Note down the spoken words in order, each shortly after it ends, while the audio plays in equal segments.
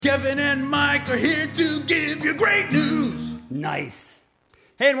Kevin and Mike are here to give you great news. Nice.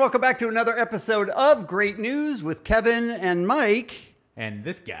 Hey, and welcome back to another episode of Great News with Kevin and Mike. And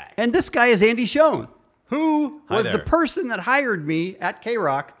this guy. And this guy is Andy Schoen, who was Hi the there. person that hired me at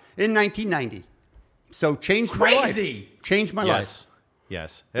K-Rock in 1990. So changed my life. Changed my life.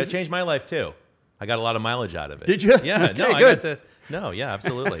 Yes. It changed my life too. I got a lot of mileage out of it. Did you? Yeah. Okay, no, I good. got to. No, yeah,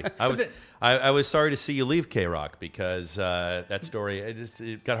 absolutely. I was sorry to see you leave K-Rock because that story,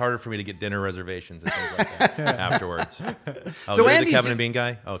 it got harder for me to get dinner reservations and things like that afterwards. Oh, So you're the Andy's- Kevin and Bean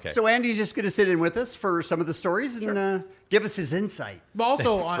guy? Okay. So Andy's just going to sit in with us for some of the stories and give us his insight. But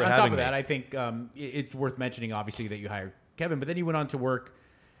also, Thanks on for top having of that, me. I think it's worth mentioning, obviously, that you hired Kevin, but then you went on to work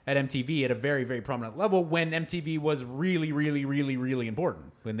at MTV at a very, very prominent level when MTV was really, really, really, really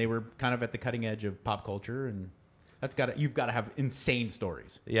important, when they were kind of at the cutting edge of pop culture, and you've got to have insane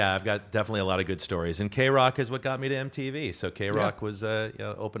stories. Yeah, I've got definitely a lot of good stories. And K-Rock is what got me to MTV. So K-Rock was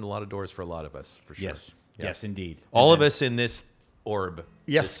opened a lot of doors for a lot of us, for sure. Yes. Yeah. Yes, indeed. All of us in this orb.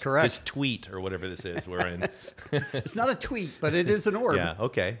 Yes, correct. This tweet or whatever this is we're in. It's not a tweet, but it is an orb. Yeah,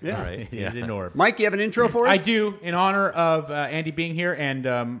 okay. Yeah. All right. He's an orb. Mike, you have an intro for us? I do, in honor of Andy being here and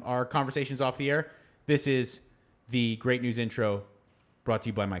our conversations off the air. This is the Great News intro brought to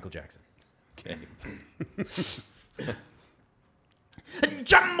you by Michael Jackson. Okay.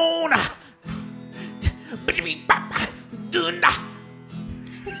 Jamona!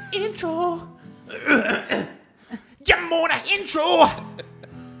 It's intro. Jamona intro.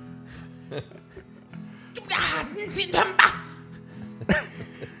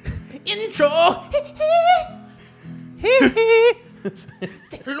 Intro.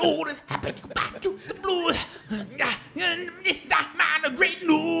 Lord, happy to go back to the blues. Man, a great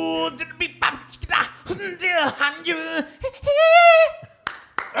news.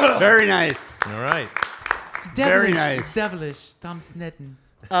 Very nice. All right. Very nice. Devilish. Tom Snedden.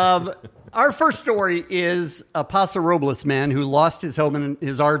 Our first story is a Paso Robles man who lost his home and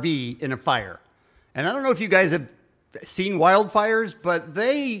his RV in a fire. And I don't know if you guys have seen wildfires, but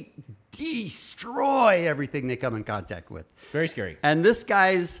they destroy everything they come in contact with. Very scary. And this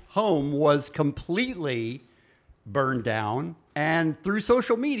guy's home was completely burned down. And through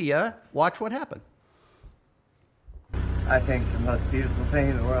social media, watch what happened. I think it's the most beautiful thing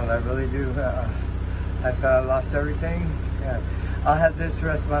in the world. I really do. I thought I lost everything. Yeah. I'll have this the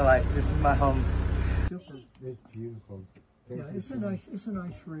rest of my life. This is my home. It's beautiful. Yeah, it's a nice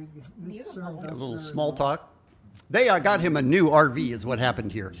rig. A little small talk. They got him a new RV is what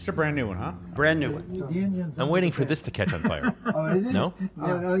happened here. It's a brand new one, huh? Brand new one. I'm waiting for this to catch on fire. Oh, is it? No?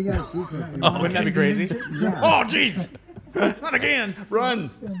 Oh, yeah. Wouldn't that be crazy? Oh, jeez. Not again. Run.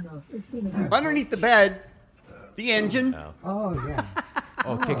 Underneath the bed, the engine. Oh, yeah.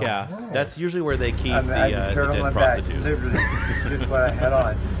 Oh, kick ass. That's usually where they keep I just turned on the my dead back, prostitute. literally. Just what I had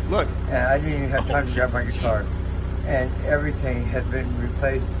on. Look. And I didn't even have time to grab my guitar. And everything had been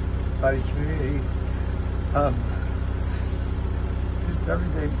replaced by the community. Just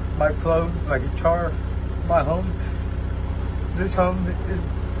everything. My clothes, my guitar, my home. This home is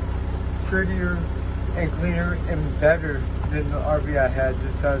prettier and cleaner and better than the RV I had.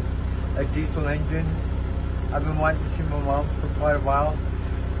 This has a diesel engine. I've been wanting to see my mom for quite a while,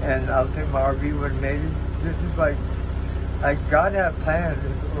 and I don't think my RV would have made it. This is like God had planned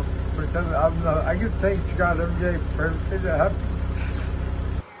for something. I don't know. I give thanks to God every day for everything that happens.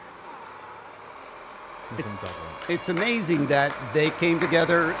 It's amazing that they came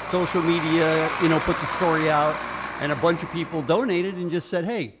together, social media, put the story out, and a bunch of people donated and just said,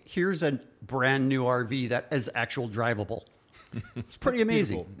 hey, here's a brand new RV that is actual drivable. It's pretty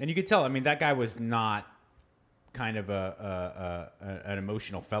amazing. Beautiful. And you could tell, I mean, that guy was not kind of an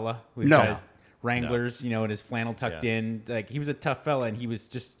emotional fella. He's No. got his Wranglers, and his flannel tucked Yeah. in. Like, he was a tough fella, and he was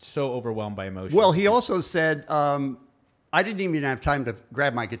just so overwhelmed by emotion. Well, he also said, I didn't even have time to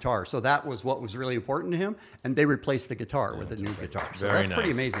grab my guitar. So that was what was really important to him. And they replaced the guitar with a new guitar. So Very that's pretty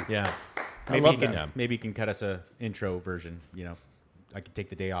nice. amazing. Yeah. maybe love he can, that. maybe he can cut us a intro version. I could take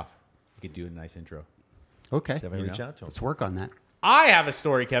the day off. He could do a nice intro. Okay. Definitely reach out to him. Let's work on that. I have a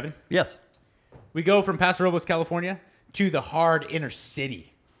story, Kevin. Yes. We go from Paso Robles, California, to the hard inner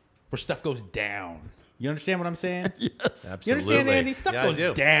city, where stuff goes down. You understand what I'm saying? Yes. Absolutely. You understand, Andy? Stuff Yeah, I goes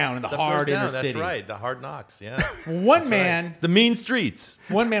do. down in the Stuff hard goes down. inner city. That's right. The hard knocks. Yeah. One man The mean streets.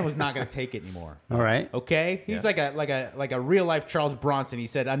 was not going to take it anymore. All right. Okay, he's Yeah. like a real life Charles Bronson. He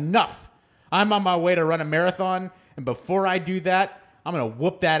said, "Enough! I'm on my way to run a marathon, and before I do that, I'm going to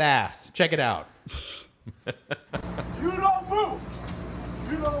whoop that ass." Check it out. You don't move!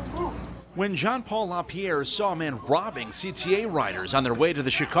 You don't move! When Jean Paul LaPierre saw a man robbing CTA riders on their way to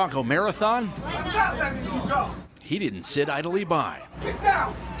the Chicago Marathon, I'm not letting you go! he didn't sit idly by. Get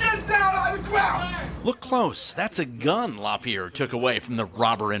down! Get down on the ground! Look close. That's a gun LaPierre took away from the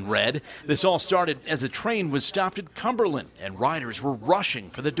robber in red. This all started as the train was stopped at Cumberland, and riders were rushing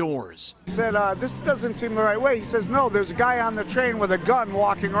for the doors. He said, this doesn't seem the right way. He says, no, there's a guy on the train with a gun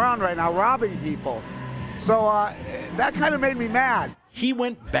walking around right now, robbing people. So that kind of made me mad. He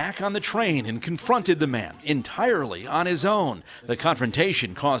went back on the train and confronted the man entirely on his own. The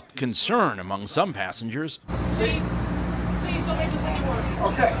confrontation caused concern among some passengers. Please don't make this any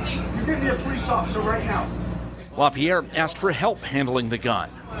worse. Okay, Please. you give me a police officer right now. LaPierre asked for help handling the gun.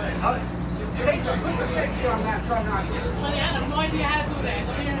 Put the safety on that gun on here. Honey, I have no idea how to do that.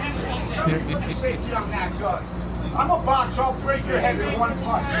 Don't even have to do Somebody put the safety on that gun. I'm a box, I'll break your head in one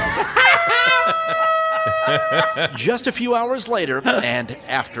punch. Just a few hours later, and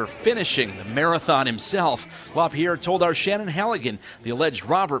after finishing the marathon himself, LaPierre told our Shannon Halligan the alleged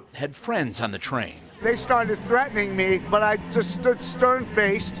robber had friends on the train. They started threatening me, but I just stood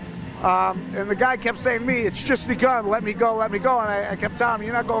stern-faced. And the guy kept saying to me, it's just the gun, let me go, let me go. And I kept telling him,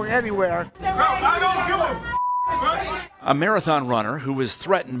 you're not going anywhere. I don't give a A marathon runner who was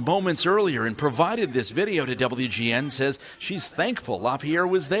threatened moments earlier and provided this video to WGN says she's thankful LaPierre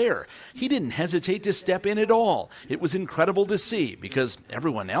was there. He didn't hesitate to step in at all. It was incredible to see because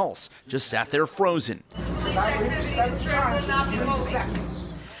everyone else just sat there frozen. I leave 7 times in 3 seconds.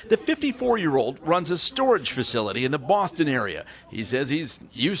 The 54-year-old runs a storage facility in the Boston area. He says he's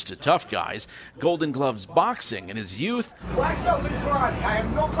used to tough guys, Golden Gloves boxing in his youth. Black belt in karate. I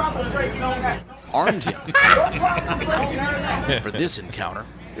have no problem breaking your neck. Armed him No problem breaking your neck. for this encounter.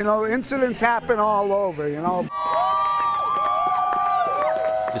 You know, incidents happen all over, you know.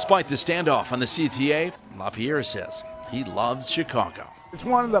 Despite the standoff on the CTA, LaPierre says he loves Chicago. It's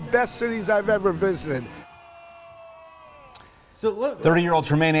one of the best cities I've ever visited. So 30-year-old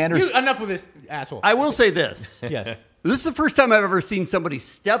Tremaine Anderson. enough with this asshole. I will say this. Yes. This is the first time I've ever seen somebody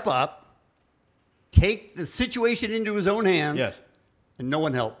step up, take the situation into his own hands, Yes. and no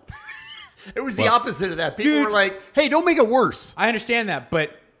one helped. It was the opposite of that. People were like, hey, don't make it worse. I understand that,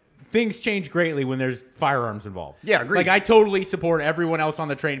 but things change greatly when there's firearms involved. Yeah, agreed. Like, I totally support everyone else on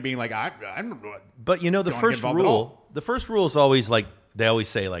the train being like, I'm But you know, the Don't wanna first get involved at all. rule is always like they always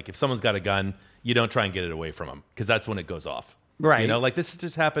say, like if someone's got a gun, you don't try and get it away from them because that's when it goes off. Right. You know, like this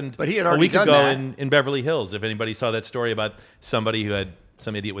just happened But he had a already week done ago that. in Beverly Hills. If anybody saw that story about somebody who had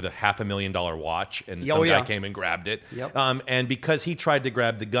some idiot with a $500,000 watch and some guy came and grabbed it. Yep. And because he tried to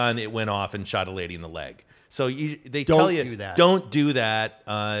grab the gun, it went off and shot a lady in the leg. So they Don't tell you, do that. don't do that,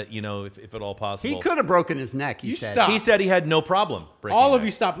 you know, if at all possible. He could have broken his neck, he You said. stop. He said he had no problem breaking all of that.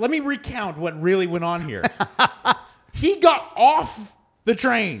 you stop. Let me recount what really went on here. He got off the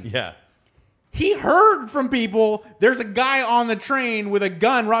train. Yeah. He heard from people, there's a guy on the train with a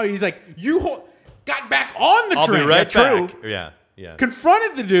gun. He's like, got back on the I'll train. be right Yeah, back. true. Yeah.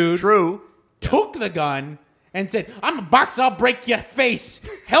 Confronted the dude. True. Took the gun and said, I'm a boxer, I'll break your face.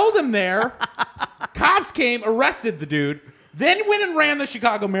 Held him there. Cops came, arrested the dude, then went and ran the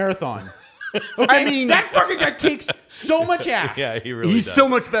Chicago Marathon. Okay? I mean- that fucking guy kicks so much ass. Yeah, he really He's does. so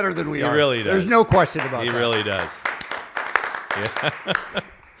much better than we He are. really does. There's no question about He that. really does.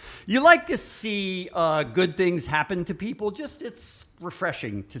 You like to see good things happen to people. Just it's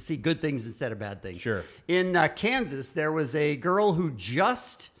refreshing to see good things instead of bad things. Sure. In Kansas, there was a girl who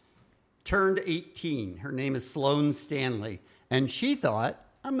just turned 18. Her name is Sloane Stanley. And she thought,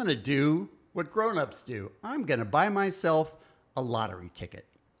 I'm going to do what grown-ups do. I'm going to buy myself a lottery ticket.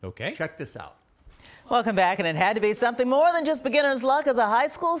 Okay. Check this out. Welcome back, and it had to be something more than just beginner's luck as a high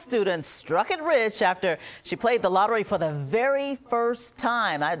school student struck it rich after she played the lottery for the very first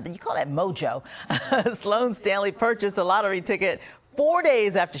time. You call that mojo. Sloane Stanley purchased a lottery ticket 4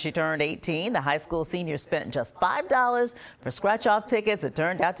 days after she turned 18. The high school senior spent just $5 for scratch-off tickets. It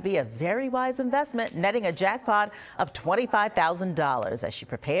turned out to be a very wise investment, netting a jackpot of $25,000. As she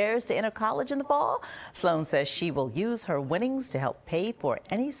prepares to enter college in the fall, Sloane says she will use her winnings to help pay for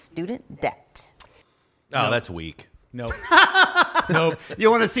any student debt. Oh, that's weak. Nope. Nope.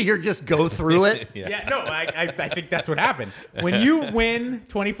 You want to see her just go through it? Yeah, no, I think that's what happened. When you win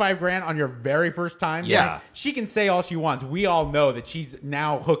 25 grand on your very first time, Yeah. like, she can say all she wants. We all know that she's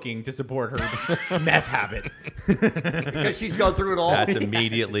now hooking to support her meth habit. Because she's gone through it all. That's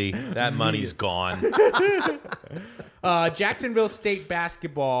immediately, that money's gone. Jacksonville State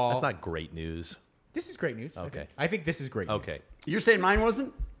basketball. That's not great news. This is great news. Okay. I think this is great news. Okay. You're saying mine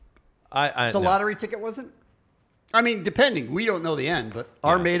wasn't? The The lottery ticket wasn't? I mean, depending. We don't know the end, but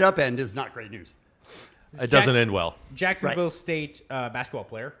our made-up end is not great news. It doesn't end well. Jacksonville State basketball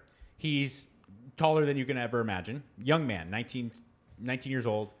player. He's taller than you can ever imagine. Young man, 19 years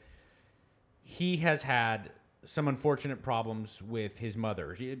old. He has had some unfortunate problems with his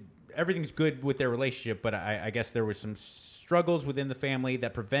mother. Everything's good with their relationship, but I guess there was some struggles within the family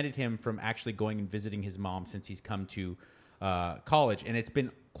that prevented him from actually going and visiting his mom since he's come to college. And it's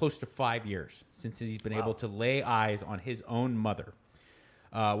been close to 5 years since he's been able to lay eyes on his own mother.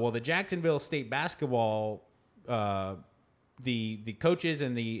 Well, the Jacksonville State basketball, the coaches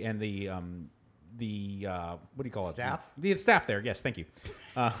and the what do you call it? Staff? The staff there. Yes, thank you.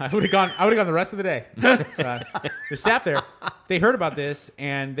 I would have gone the rest of the day. The staff there, they heard about this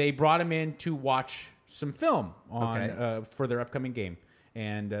and they brought him in to watch some film on for their upcoming game,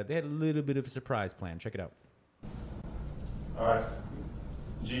 and they had a little bit of a surprise plan. Check it out. All right,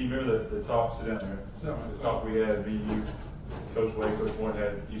 G, you remember the talk? Sit down there. The talk we had, me, you, Coach Wade, Coach Boyd had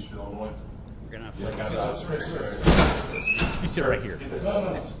at Eastern Illinois. We're gonna have You sit right here.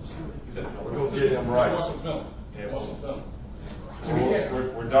 We're going to get him right.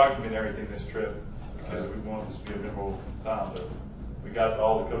 We're documenting everything this trip because we want this to be a memorable time. But we got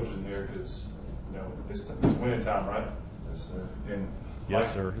all the coaches in here because it's winning time, right?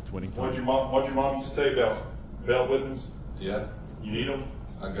 Yes, sir. It's winning time. What your mom used to tell you about belt whippings? Yeah. You need them?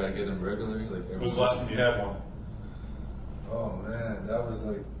 I gotta get them regularly. Like When's the last time you had one? Oh man, that was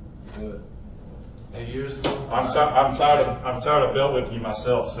like what, 8 years ago. I'm tired of belt whipping you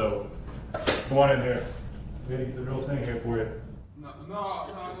myself. So come on in here. We gotta get the real thing here for you. No.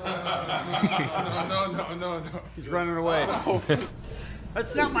 He's running away.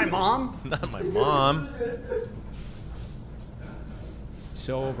 That's not my mom. Not my mom.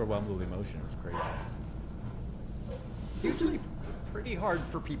 So overwhelmed with emotion. It was crazy. Usually pretty hard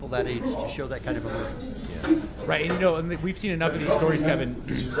for people that age to show that kind of emotion. Yeah. Right, and and we've seen enough of these stories, Kevin,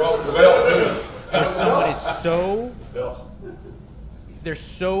 Where someone is so they're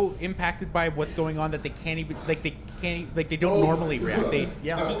so impacted by what's going on that they can't even they don't normally react.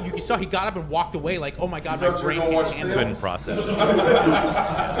 You saw he got up and walked away like, oh my god, my brain can't handle it. Couldn't process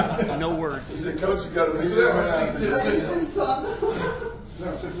it. No words. He said, Coach, you gotta sit down.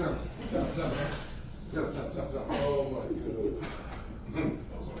 Oh my god.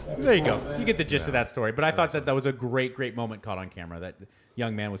 There you go. You get the gist of that story. But I thought that was a great moment caught on camera. That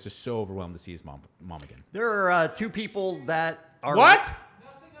young man was just so overwhelmed to see his mom again. There are two people that are... What? Nothing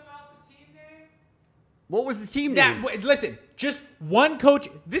about the team name? What was the team name? Listen, just one coach.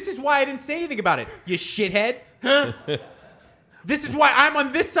 This is why I didn't say anything about it, you shithead. This is why I'm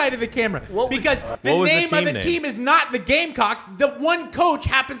on this side of the camera. Because the name of the team is not the Gamecocks. The one coach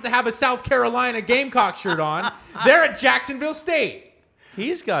happens to have a South Carolina Gamecock shirt on. They're at Jacksonville State.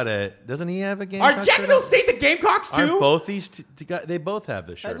 He's got doesn't he have a Gamecock Are Jacksonville State the Gamecocks too? Aren't both these guys, they both have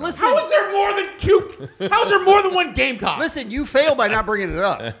this shirt on. Listen, How is there more than two? How is there more than one Gamecock? Listen, you failed by not bringing it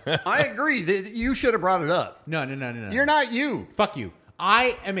up. I agree. You should have brought it up. No. You're not you. Fuck you.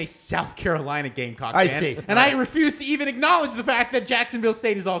 I am a South Carolina Gamecock fan. I see. And I refuse to even acknowledge the fact that Jacksonville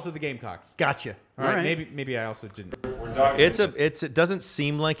State is also the Gamecocks. Gotcha. All right. Maybe I also didn't. It doesn't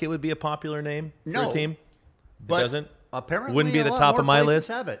seem like it would be a popular name for a team. But it doesn't. Apparently, wouldn't be at a the lot top more of my places list.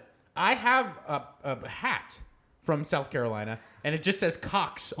 Have it. I have a hat from South Carolina, and it just says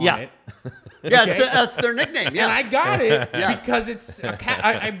Cox on it. Yeah, Okay? that's their nickname. Yes. And I got it because it's a cat.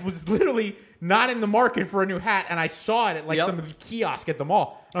 I was literally not in the market for a new hat, and I saw it at some of the kiosk at the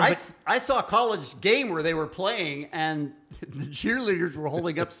mall. I saw a college game where they were playing, and the cheerleaders were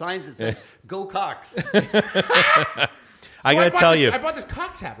holding up signs that said, "Go Cox." I gotta tell you, I bought this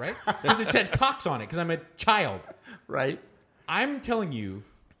Cox hat, right? Because it said Cox on it, because I'm a child. Right. I'm telling you,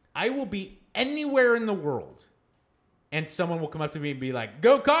 I will be anywhere in the world, and someone will come up to me and be like,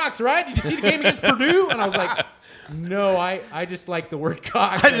 "Go Cox, right? Did you see the game against Purdue?" And I was like, "No, I just like the word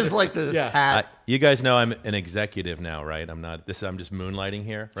Cox. I just like the hat." you guys know I'm an executive now, right? I'm just moonlighting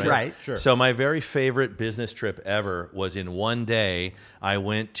here, right? Right. Sure. So my very favorite business trip ever was in one day. I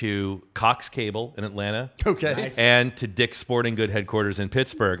went to Cox Cable in Atlanta. Okay. Nice. And to Dick's Sporting Good headquarters in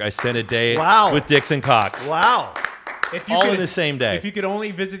Pittsburgh. I spent a day Wow. with Dick's and Cox. Wow. If you All could- in the same day. If you could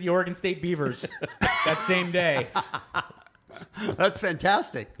only visit the Oregon State Beavers that same day. That's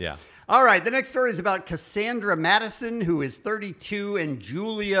fantastic. Yeah. All right. The next story is about Cassandra Madison, who is 32, and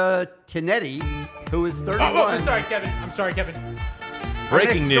Julia Tinetti, who is 31. Oh, I'm sorry, Kevin. Our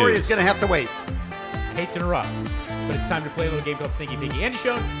Breaking next story news. is going to have to wait. Hate to interrupt, but it's time to play a little game called Stinky Pinky. Andy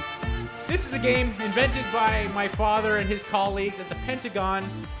Schoen, this is a game invented by my father and his colleagues at the Pentagon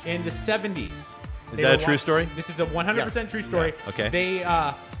in the 70s. Is that a true story? This is a 100% true story. Yeah, okay.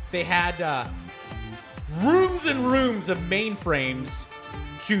 They had rooms and rooms of mainframes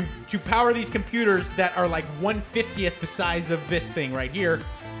to power these computers that are like 1/50th the size of this thing right here,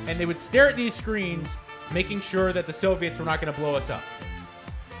 and they would stare at these screens, making sure that the Soviets were not going to blow us up.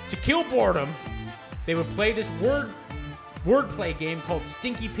 To kill boredom, they would play this wordplay game called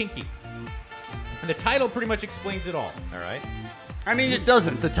Stinky Pinky. And the title pretty much explains it all. All right. I mean, it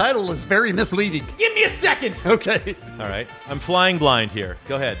doesn't. The title is very misleading. Give me a second. Okay. All right. I'm flying blind here.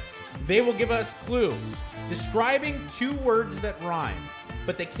 Go ahead. They will give us clues describing 2 words that rhyme,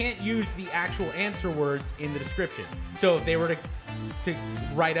 but they can't use the actual answer words in the description. So if they were to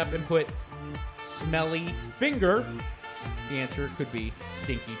write up and put smelly finger, the answer could be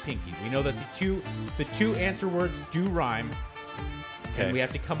Stinky Pinky. We know that the two answer words do rhyme. Okay. And we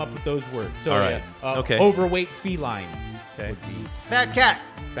have to come up with those words. So, all right. Okay. Overweight feline Okay. would be Fat cat.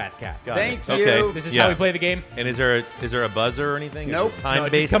 fat cat. Thank you. Okay. This is Yeah. how we play the game. And is there a buzzer or anything? Is Nope. it No,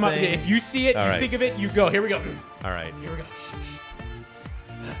 time-based just come up. thing? If you see it, All you right. think of it, you go. Here we go. All right. Here we go.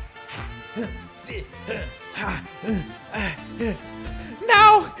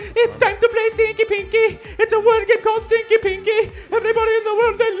 Now it's time to play Stinky Pinky. It's a word game called Stinky Pinky. Everybody in the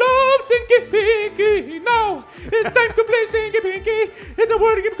world, they love Stinky Pinky. Now it's time to play Stinky Pinky. It's a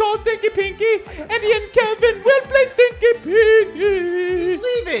word game called Stinky Pinky. Andy and Kevin will play Stinky Pinky.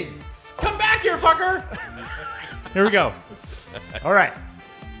 Leaving. Come back here, fucker. Here we go. All right.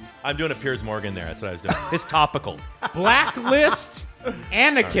 I'm doing a Piers Morgan there. That's what I was doing. It's topical. Blacklist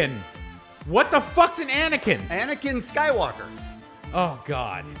Anakin. What the fuck's an Anakin? Anakin Skywalker. Oh,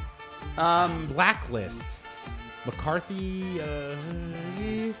 God. Blacklist. McCarthy.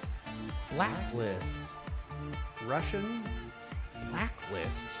 Blacklist. Russian.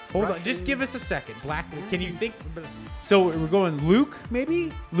 Blacklist. Hold on. Russian. Just give us a second. Blacklist. Can you think? So we're going Luke,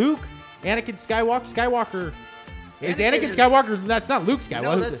 maybe? Luke? Anakin Skywalker? Skywalker. Is Anakin Anakin is- Skywalker? That's not Luke Skywalker.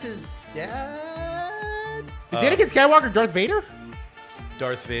 No, that's his dad. Is Anakin Skywalker Darth Vader?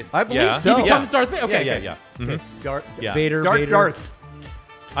 Darth Vader. I believe yeah. so. He becomes Darth Vader? Okay. Yeah, okay. yeah, yeah. Mhm. Yeah. Vader. Dark Vader. Darth.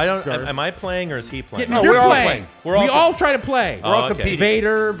 I don't. Darth. Am I playing or is he playing? Yeah, no, No, you're we're all playing. playing. We're all we co- all try to play. Oh, We're all okay. competing.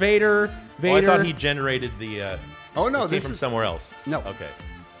 Vader. Oh, I thought he generated the. Oh no, it came this from is somewhere else. No. Okay.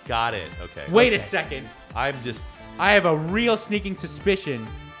 Got it. Okay. Wait a Okay. second. I'm just. I have a real sneaking suspicion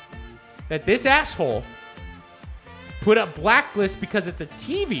that this asshole put up Blacklist because it's a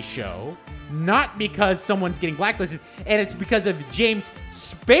TV show, not because someone's getting blacklisted, and it's because of James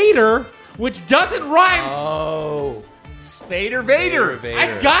Spader, which doesn't rhyme. Oh, Spader Vader.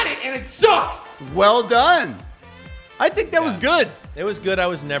 I got it, and it sucks. Well done. I think that was good. It was good. I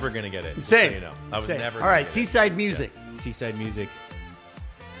was never gonna get it. just Same. So you know, I was Same. never. All gonna right, get it. Seaside Music. Seaside music,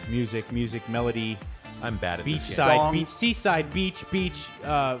 melody, I'm bad at this game. beachside, Song. beach, seaside, beach,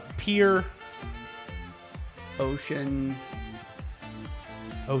 pier, Ocean.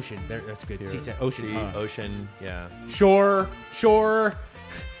 ocean. There, that's good. Seaside, ocean, Sea, ocean. Yeah. shore, Score.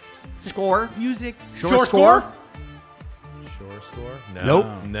 music, Shore score? Shore score. No. Nope.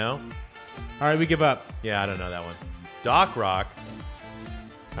 No. All right, we give up. Yeah, I don't know that one. Doc Rock.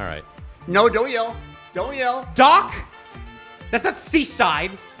 All right. No, don't yell. Don't yell. Dock? That's not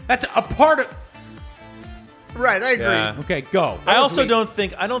seaside. That's a part of. Right, I agree. Yeah. Okay, go. I was also weak. don't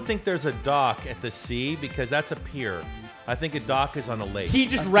think there's a dock at the sea because that's a pier. I think a dock is on a lake. He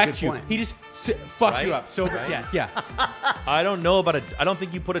just That's a wrecked good you. point. He just fucked you Right? up. So Right? yeah. I don't know about I don't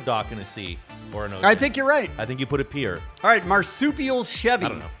think you put a dock in a sea or an ocean. I think you're right. I think you put a pier. All right, marsupial Chevy. I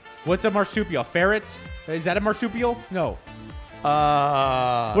don't know. What's a marsupial? Ferret? Is that a marsupial? No.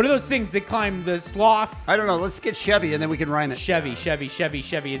 What are those things that climb the sloth? I don't know. Let's get Chevy and then we can rhyme it. Chevy.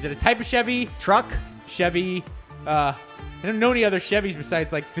 Is it a type of Chevy? Truck. Chevy. I don't know any other Chevys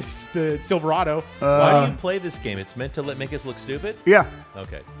besides like the Silverado. Why do you play this game? It's meant to make us look stupid? Yeah.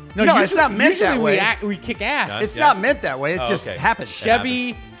 Okay. No, it's not meant usually that way. we kick ass. It's Yeah. not meant that way. It Oh, just okay. happens.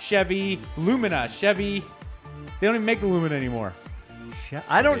 Chevy, Lumina, Chevy. They don't even make the Lumina anymore.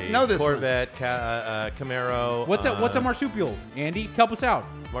 I don't know this one. Corvette, Camaro. What's a marsupial? Andy, help us out.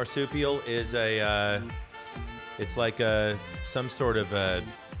 Marsupial is a. It's like some sort of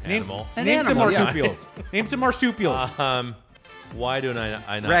animal. An Name some animal, yeah. marsupials. Name some marsupials. Why don't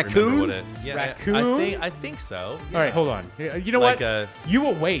I not Raccoon? remember what it? Yeah, Raccoon? I think so. All right, hold on. You know Like what? You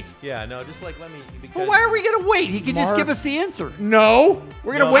will wait. Yeah, no, just like let me. Because Well, why are we going to wait? He can just Mar- give us the answer. No,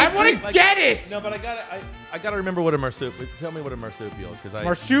 We're going to No, wait I for want you. to get it. No, but I gotta remember what a marsupial. Tell me what a marsupial is, because I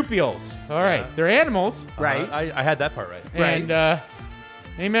Marsupials. All right, they're animals. Right. I had that part right. Right. And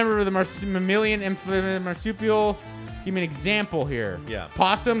any member of the mammalian marsupial? Give me an example here. Yeah.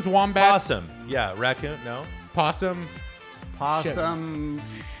 Possums, wombats. Possum. Yeah, raccoon. No. Possum. Possum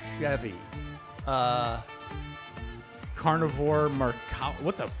Chevy. Carnivore.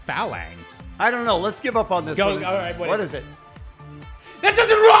 What's a phalang? I don't know. Let's give up on this Go. one. All right. What is it? That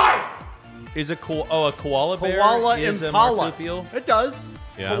doesn't rhyme. Is a koala bear Koala is Impala. a marsupial? It does.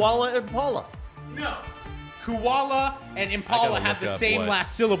 Yeah. Koala Impala. No. Koala and I Impala gotta have look the up same what-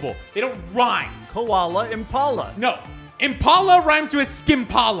 last syllable. They don't rhyme. Koala Impala. No. Impala rhymes with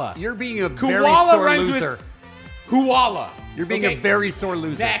Skimpala. You're being a Koala very sore rhymes loser. with Koala. You're being a very sore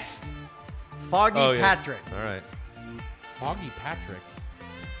loser. Next. Foggy Patrick. All right. Foggy Patrick.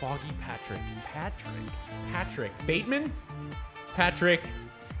 Foggy Patrick. Patrick. Bateman? Patrick.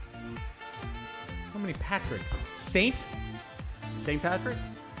 How many Patricks? Saint Patrick?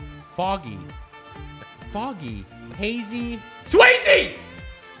 Foggy. Hazy. Swayze!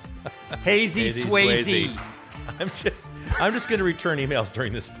 Hazy Swayze. I'm just going to return emails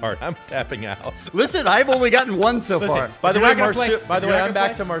during this part. I'm tapping out. Listen, I've only gotten one so far. By the You're way, not gonna play? I'm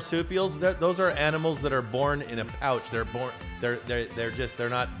back to marsupials. Those are animals that are born in a pouch. They're born. They're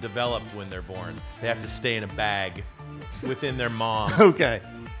not developed when they're born. They have to stay in a bag within their mom. Okay.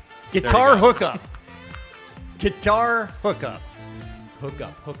 Guitar hookup. Guitar hookup.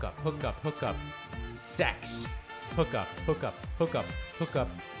 Hookup. Sex. Hookup.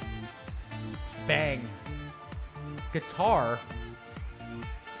 Bang. Guitar.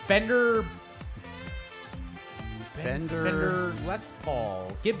 Fender Les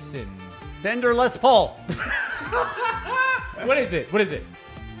Paul. Gibson. Fender Les Paul. What is it?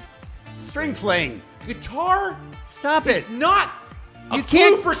 String fling. Guitar? Stop it. Not You clue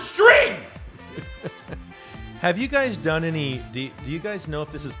can't- for string. Have you guys done any? Do you guys know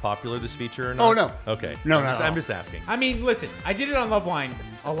if this is popular, this feature or not? Oh, no. Okay. No, I'm just asking. I mean, listen, I did it on Loveline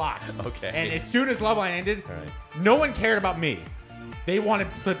a lot. Okay. And as soon as Loveline ended, All right. no one cared about me. They wanted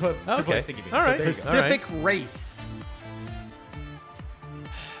to play Okay. Sticky Beans. All right. there you go. Pacific Race.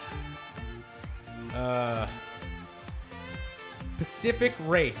 Pacific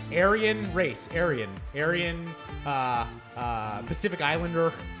Race. Aryan. Pacific Islander.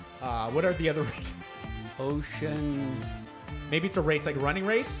 What are the other races? Ocean. Maybe it's a race, like a running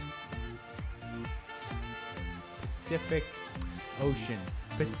race? Pacific Ocean.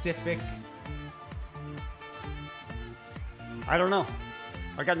 Pacific. I don't know.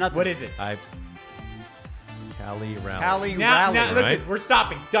 I got nothing. What is it? Cali Rally. Cali Now, Rally. listen, right? we're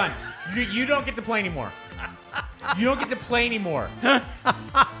stopping. Done. You don't get to play anymore. You don't get to play anymore.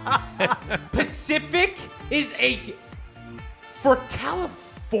 Pacific is for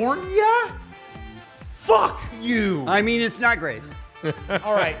California? Fuck you. I mean, it's not great.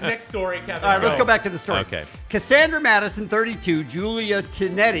 All right, next story, Kevin. All right, let's go back to the story. Okay. Cassandra Madison, 32, Julia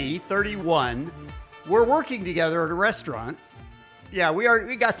Tinetti, 31, were working together at a restaurant. Yeah, we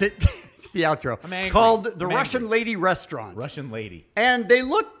got the outro. I'm angry. Called the I'm Russian angry. Lady Restaurant. Russian lady. And they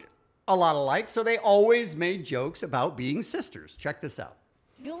looked a lot alike, so they always made jokes about being sisters. Check this out.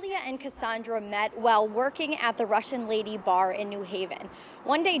 Julia and Cassandra met while working at the Russian Lady Bar in New Haven.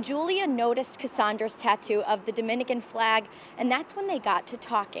 One day, Julia noticed Cassandra's tattoo of the Dominican flag, and that's when they got to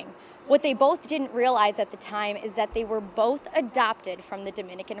talking. What they both didn't realize at the time is that they were both adopted from the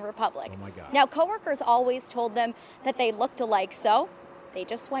Dominican Republic. Oh my God. Now, coworkers always told them that they looked alike, so they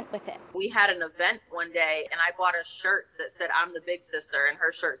just went with it. We had an event one day and I bought a shirt that said I'm the big sister and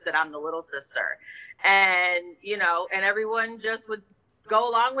her shirt said I'm the little sister. And, and everyone just would go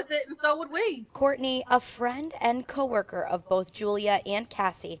along with it, and so would we. Courtney, a friend and coworker of both Julia and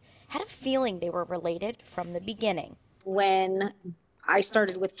Cassie, had a feeling they were related from the beginning. When I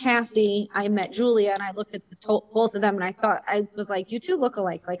started with Cassie, I met Julia, and I looked at both of them, and I was like, "You two look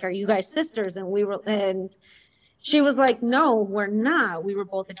alike. Like, are you guys sisters?" And she was like, "No, we're not. We were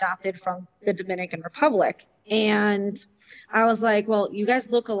both adopted from the Dominican Republic." And I was like, "Well, you guys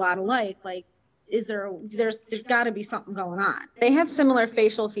look a lot alike. Like, there's got to be something going on." They have similar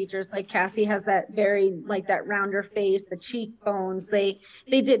facial features. Like Cassie has that very, like, that rounder face, the cheekbones. They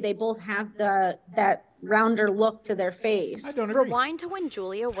both have that rounder look to their face. I don't agree. Rewind to when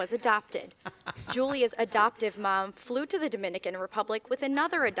Julia was adopted. Julia's adoptive mom flew to the Dominican Republic with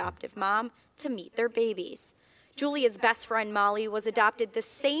another adoptive mom to meet their babies. Julia's best friend Molly was adopted the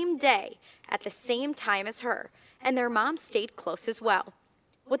same day at the same time as her, and their mom stayed close as well.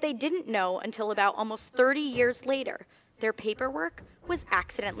 What they didn't know until about almost 30 years later, their paperwork was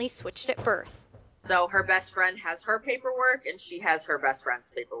accidentally switched at birth. So her best friend has her paperwork and she has her best friend's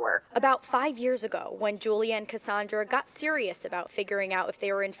paperwork. About 5 years ago, when Julia and Cassandra got serious about figuring out if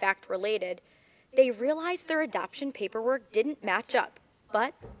they were in fact related, they realized their adoption paperwork didn't match up,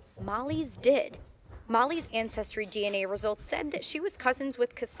 but Molly's did. Molly's ancestry DNA results said that she was cousins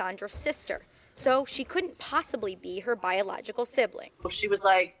with Cassandra's sister, so she couldn't possibly be her biological sibling. She was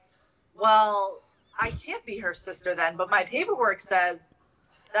like, well, I can't be her sister then, but my paperwork says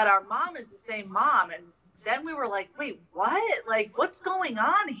that our mom is the same mom. And then we were like, wait, what? Like, what's going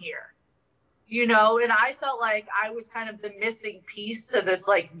on here? And I felt like I was kind of the missing piece to this,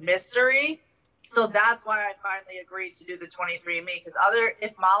 like, mystery. So that's why I finally agreed to do the 23andMe, because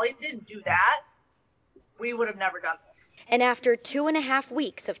if Molly didn't do that, we would have never done this. And after 2.5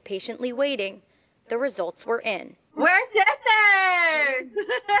 weeks of patiently waiting, the results were in. We're sisters!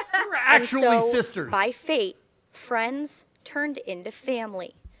 We're actually And so, sisters. By fate, friends turned into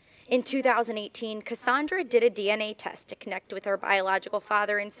family. In 2018, Cassandra did a DNA test to connect with her biological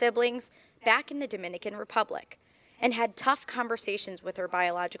father and siblings back in the Dominican Republic and had tough conversations with her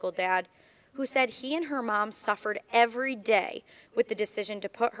biological dad, who said he and her mom suffered every day with the decision to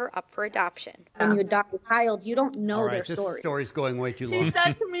put her up for adoption. When you adopt a child, you don't know All right, their this stories. story's going way too He long.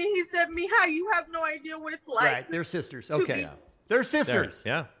 said to me, Mija, you have no idea what it's like. Right, they're sisters. to Okay. be- They're sisters.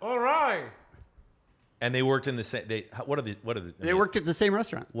 Yeah. All right. And they worked in the same. What are the? They worked at the same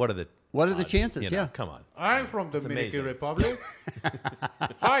restaurant. What are the? What are the odds? chances? You know, Yeah. Come on. I'm from It's Dominican amazing. Republic.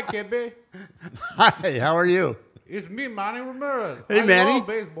 Hi, Kebe. Hi, how are you? It's me, Manny Ramirez. Hey, I Manny. love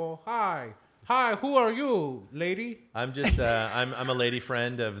baseball. Hi. Hi, who are you, lady? I'm just. I'm a lady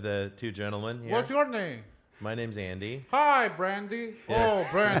friend of the two gentlemen here. What's your name? My name's Andy. Hi, Brandy. Yeah. Oh,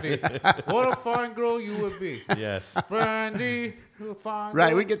 Brandy. What a fine girl you would be. Yes. Brandy, you fine Right,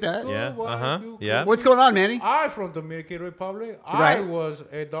 girl. we get that. Good Yeah, wife, uh-huh, you yeah. could What's be. going on, Manny? I'm from Dominican Republic. I Right. was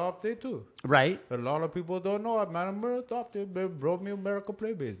adopted too. Right. A lot of people don't know I'm adopted. They brought me America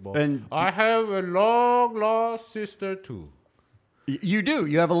play baseball. And I have a long lost sister too. You do.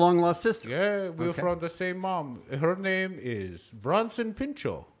 You have a long lost sister. Yeah, we're Okay. from the same mom. Her name is Bronson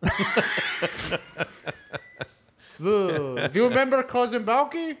Pinchot. Look, do you remember Cousin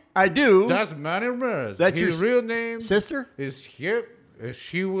Balky? I do. That's Manny Ramirez. That's His your real name sister? is here.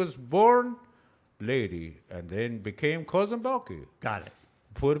 She was born lady and then became Cousin Balky. Got it.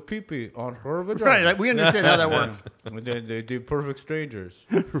 Put a pee-pee on her vagina. Right, we understand how that works. And then they did Perfect Strangers.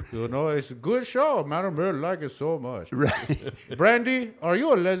 You know, it's a good show. Manny Ramirez like it so much. Right. Brandy, are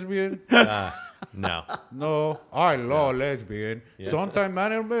you a lesbian? No. No, I love lesbian. Yeah. Sometimes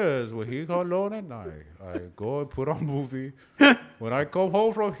Manny Ramirez, when he go alone at night, I go and put on movie. When I come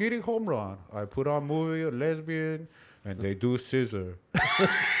home from hitting home run, I put on movie, a lesbian, and they do scissor.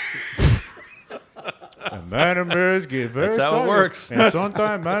 And Manny Ramirez get very That's how it excited. works. And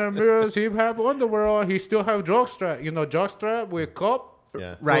sometimes Manny Ramirez, he have underwear on. He still have jockstrap, jockstrap with cup.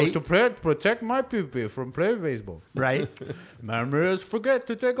 Yeah. Right. To protect my pee from playing baseball. Right. Manny Ramirez forget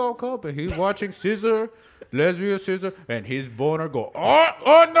to take off cup, and he's watching scissor, lesbian scissor, and his boner go,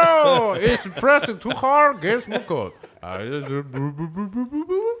 oh no, it's pressing too hard against my cup.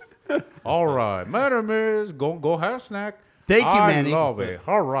 All right, Manny Ramirez, go have a snack. Thank you, I Manny. love it.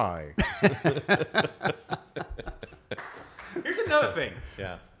 All right. Here's another thing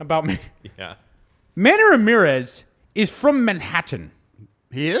Yeah. about me. Yeah. Manny Ramirez is from Manhattan.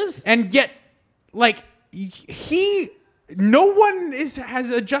 He is? And yet, like, no one has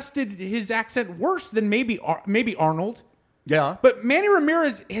adjusted his accent worse than maybe Arnold. Yeah. But Manny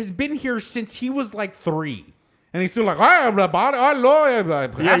Ramirez has been here since he was like 3. And he's still like, I love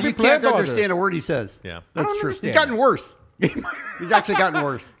it. Yeah, you can't understand a word he says. Yeah. That's don't true. understand He's gotten that. worse. He's actually gotten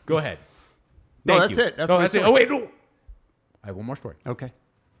worse. Go ahead. No, Thank that's you. it. That's No, my that's it. story. Oh, wait, no. I have one more story. Okay.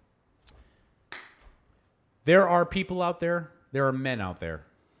 There are people out there, there are men out there,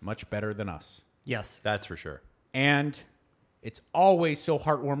 much better than us. Yes. That's for sure. And it's always so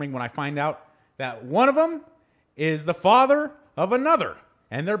heartwarming when I find out that one of them is the father of another.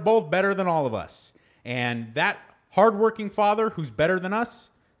 And they're both better than all of us. And that hardworking father who's better than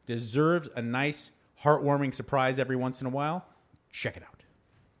us deserves a nice, heartwarming surprise every once in a while. Check it out.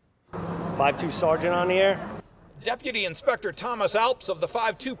 5-2 Sergeant on the air. Deputy Inspector Thomas Alps of the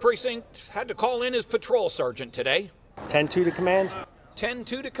 5-2 precinct had to call in his patrol sergeant today. 10-2 to command. 10-2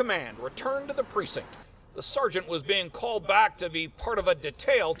 to command. Return to the precinct. The sergeant was being called back to be part of a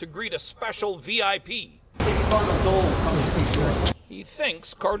detail to greet a special VIP. He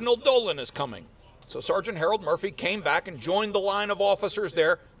thinks Cardinal Dolan is coming. So Sergeant Harold Murphy came back and joined the line of officers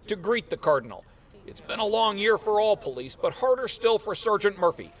there to greet the Cardinal. It's been a long year for all police, but harder still for Sergeant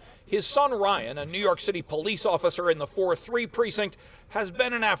Murphy. His son Ryan, a New York City police officer in the 4-3 precinct, has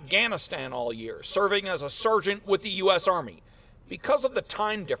been in Afghanistan all year, serving as a sergeant with the U.S. Army. Because of the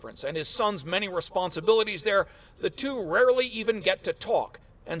time difference and his son's many responsibilities there, the two rarely even get to talk,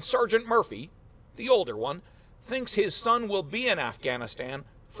 and Sergeant Murphy, the older one, thinks his son will be in Afghanistan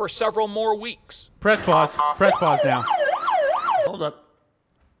for several more weeks. Press pause. Press pause now. Hold up.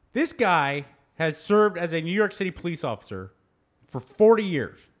 This guy has served as a New York City police officer for 40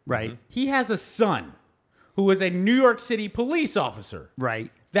 years. Right. He has a son who is a New York City police officer.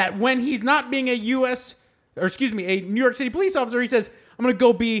 Right. That when he's not being a New York City police officer, he says, I'm going to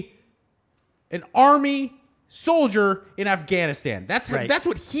go be an Army soldier in Afghanistan. That's Right. that's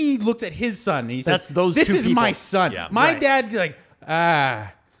what he looks at his son. And he says, That's those this two is people. my son. Yeah. My Right. dad, like,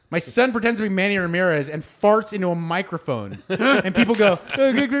 My son pretends to be Manny Ramirez and farts into a microphone. And people go,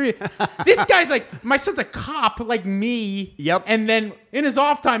 this guy's like, my son's a cop like me. Yep. And then in his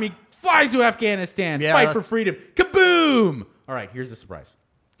off time, he flies to Afghanistan, fight for freedom. Kaboom! All right, here's the surprise.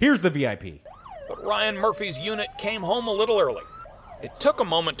 Here's the VIP. But Ryan Murphy's unit came home a little early. It took a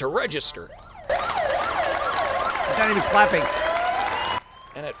moment to register. He's not even clapping.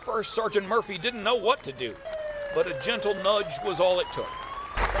 And at first, Sergeant Murphy didn't know what to do. But a gentle nudge was all it took.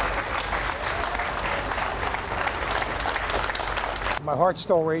 My heart's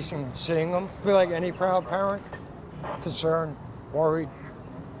still racing seeing them. I feel like any proud parent, concerned, worried.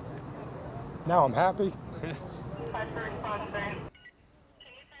 Now I'm happy.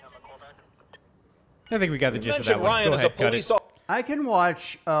 I think we got the gist of that Mention one. Ryan Go as ahead, a cut police it. officer. I can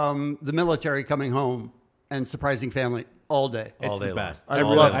watch the military coming home and surprising family all day. It's the day best. long. I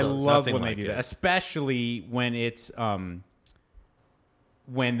All love, day I long. love Nothing when they like do it. that, especially when it's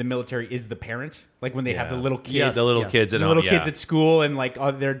when the military is the parent, like when they have the little kids, Yes. The little kids at the home. little kids yeah. at school, and like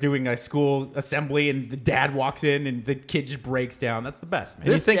they're doing a school assembly, and the dad walks in, and the kid just breaks down. That's the best, man.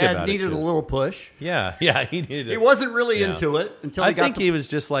 This think dad about it, needed too. a little push. Yeah, he needed it. He wasn't really Yeah. into it until I he got think the- he was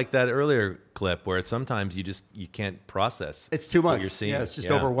just like that earlier clip where sometimes you can't process. It's too much. What you're seeing. Yeah, it's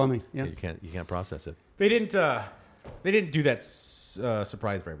just overwhelming. Yeah. You can't process it. They didn't do that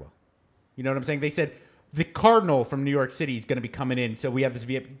surprise very well. You know what I'm saying? They said the Cardinal from New York City is going to be coming in, so we have this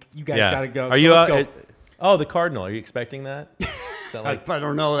VIP. You guys got to go. Are So you? let's go. The Cardinal. Are you expecting that? Is that I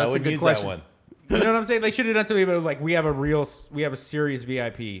don't know. That's a wouldn't good use question. That one. You know what I'm saying? They should have done something about like we have a serious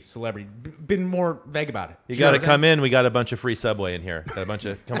VIP celebrity. Been more vague about it. You got to come in. We got a bunch of free Subway in here. Got a bunch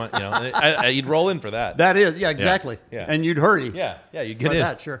of come on. You know, you'd roll in for that. That is, yeah, exactly. Yeah. And you'd hurry. Yeah, you'd get For in.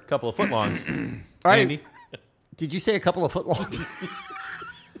 that, sure. A couple of footlongs. All right. Andy? Did you say a couple of footlongs?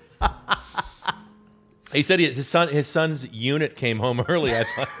 He said his son's unit came home early. I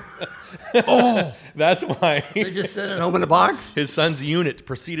thought. That's why. They just sent it home in a box? His son's unit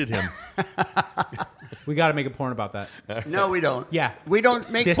preceded him. We got to make a porn about that. No, we don't. Yeah, We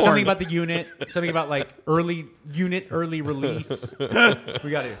don't make There's porn. something about the unit. Something about like early release.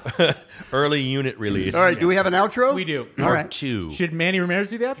 We got to. Early unit release. All right, do we have an outro? We do. All right. 2. Should Manny Ramirez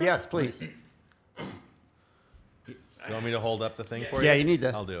do that? Yes, please. You want me to hold up the thing for you? Yeah, you need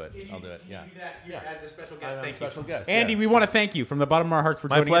to. I'll do it. Yeah. As a special guest, I'm a thank special you. guest, Andy, yeah. we want to thank you from the bottom of our hearts for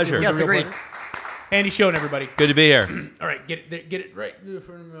My joining pleasure. us. It was Yes, a real agreed. pleasure. Andy Schoen, everybody. Good to be here. All right, get it right.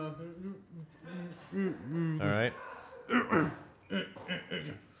 All right.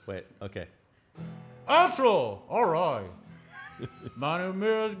 Wait. Okay. Outro. All right. Manny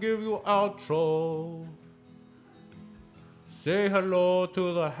Ramirez give you outro. Say hello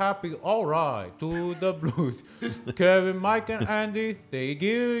to the happy, all right, to the blues. Kevin, Mike, and Andy, they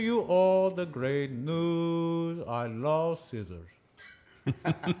give you all the great news. I love scissors.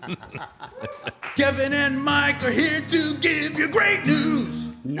 Kevin and Mike are here to give you great news.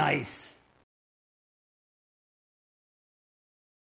 Nice.